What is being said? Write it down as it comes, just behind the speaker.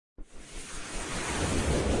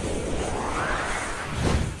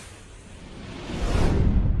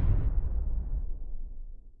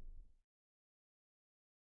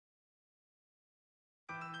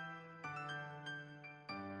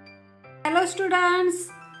Hello students,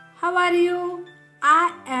 how are you?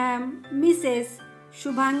 I am Mrs.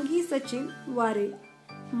 Shubhangi Sachin Ware.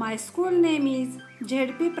 My school name is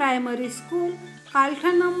ZP Primary School,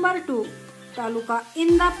 Kaltha number 2, Taluka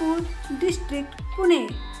Indapur, District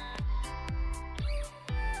Pune.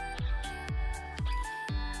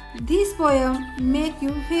 This poem make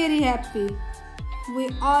you very happy. We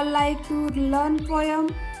all like to learn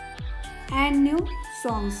poem and new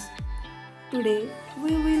songs. Today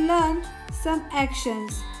we will learn some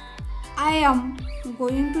actions. I am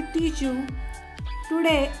going to teach you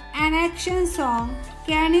today an action song.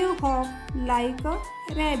 Can you hop like a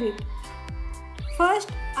rabbit?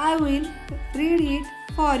 First I will read it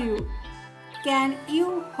for you. Can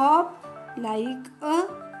you hop like a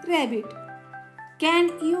rabbit? Can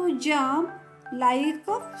you jump like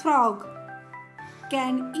a frog?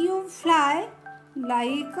 Can you fly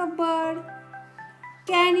like a bird?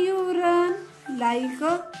 Can you run like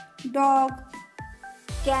a dog?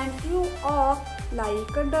 Can you walk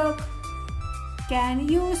like a duck? Can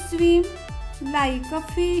you swim like a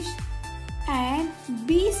fish? And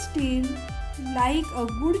be still like a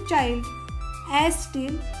good child, as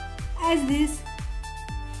still as this.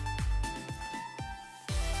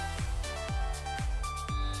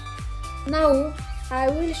 Now I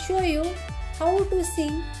will show you how to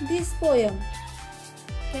sing this poem.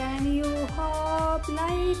 Can you hop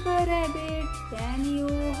like a rabbit? Can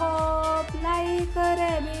you hop like a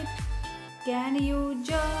rabbit? Can you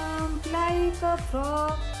jump like a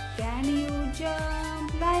frog? Can you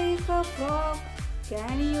jump like a frog?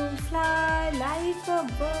 Can you fly like a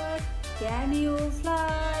bird? Can you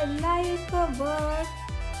fly like a bird?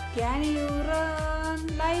 Can you run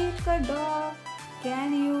like a dog?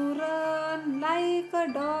 Can you run like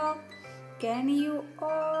a dog? Can you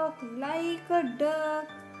walk like a duck?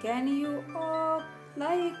 Can you walk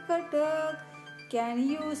like a duck? Can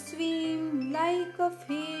you swim like a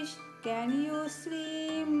fish? Can you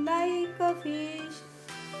swim like a fish?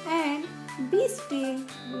 And be still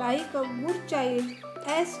like a good child,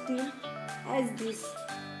 as still as this,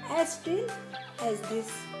 as still as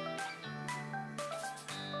this.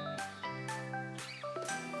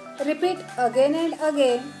 Repeat again and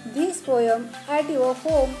again this poem at your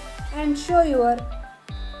home and show your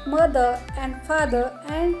mother and father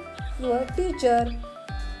and your teacher.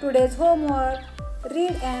 Today's homework: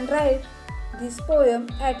 read and write this poem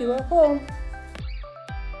at your home.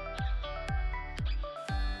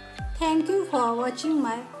 Thank you for watching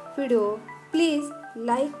my video. Please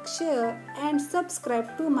like, share and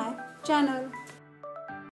subscribe to my channel.